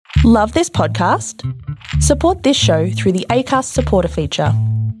Love this podcast? Support this show through the Acast supporter feature.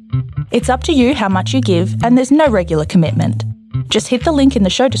 It's up to you how much you give, and there's no regular commitment. Just hit the link in the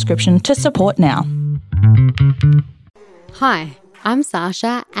show description to support now. Hi, I'm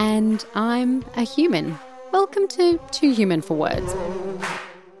Sasha and I'm a human. Welcome to Too Human for Words.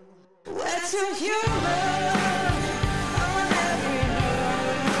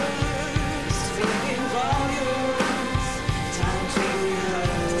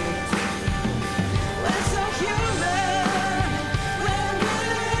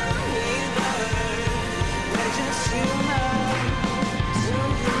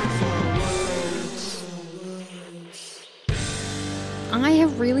 I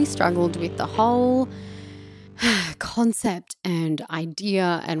have really struggled with the whole concept and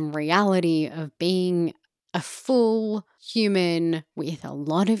idea and reality of being a full human with a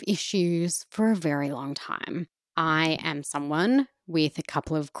lot of issues for a very long time. I am someone with a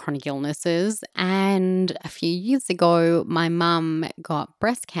couple of chronic illnesses, and a few years ago my mum got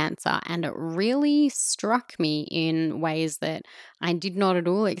breast cancer, and it really struck me in ways that I did not at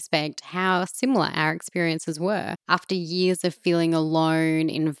all expect how similar our experiences were. After years of feeling alone,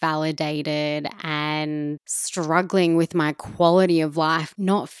 invalidated, and struggling with my quality of life,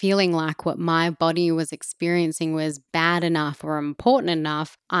 not feeling like what my body was experiencing was bad enough or important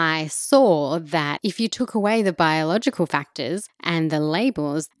enough, I saw that if you took away the biological factors and the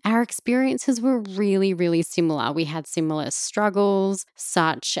labels, our experiences were really, really similar. We had similar struggles,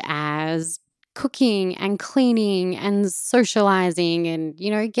 such as cooking and cleaning and socializing and,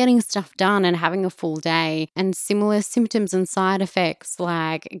 getting stuff done and having a full day, and similar symptoms and side effects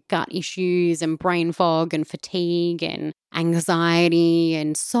like gut issues and brain fog and fatigue and anxiety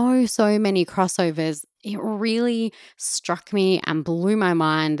and so many crossovers. It really struck me and blew my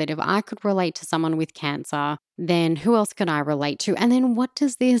mind that if I could relate to someone with cancer, then who else could I relate to? And then what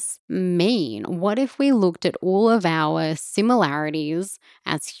does this mean? What if we looked at all of our similarities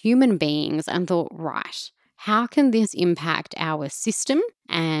as human beings and thought, right, how can this impact our system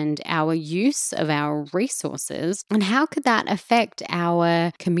and our use of our resources? And how could that affect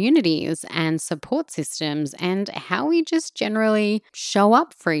our communities and support systems and how we just generally show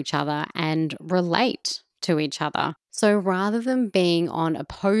up for each other and relate to each other? So rather than being on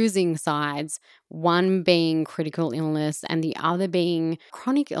opposing sides, one being critical illness and the other being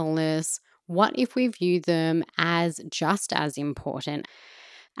chronic illness, what if we view them as just as important?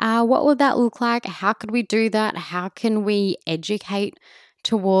 What would that look like? How could we do that? How can we educate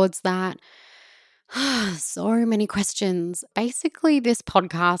towards that? So many questions. Basically, this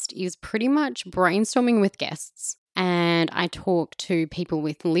podcast is pretty much brainstorming with guests. And I talk to people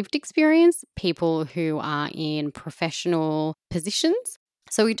with lived experience, people who are in professional positions.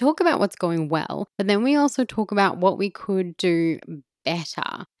 So we talk about what's going well, but then we also talk about what we could do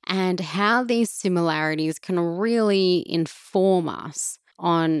better and how these similarities can really inform us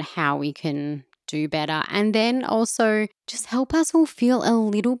on how we can do better, and then also just help us all feel a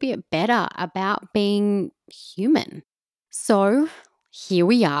little bit better about being human. So here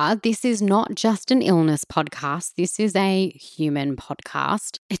we are. This is not just an illness podcast. This is a human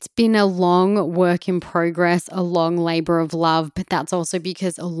podcast. It's been a long work in progress, a long labor of love, but that's also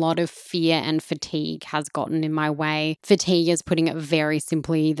because a lot of fear and fatigue has gotten in my way. Fatigue is putting it very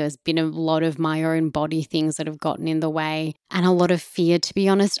simply. There's been a lot of my own body things that have gotten in the way, and a lot of fear, to be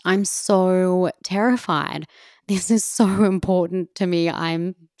honest. I'm so terrified. This is so important to me.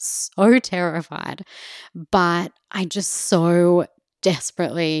 I'm so terrified, but I just so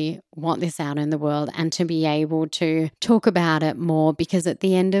desperately want this out in the world and to be able to talk about it more, because at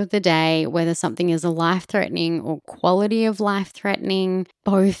the end of the day, whether something is a life-threatening or quality of life-threatening,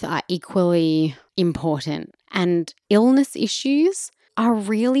 both are equally important. And illness issues are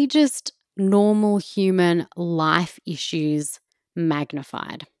really just normal human life issues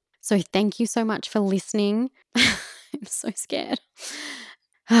magnified. So thank you so much for listening. I'm so scared.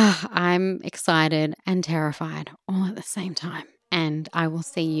 I'm excited and terrified all at the same time. And I will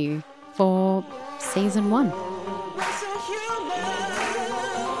see you for season 1.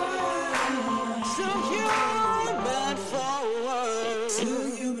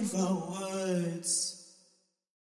 Too human for words.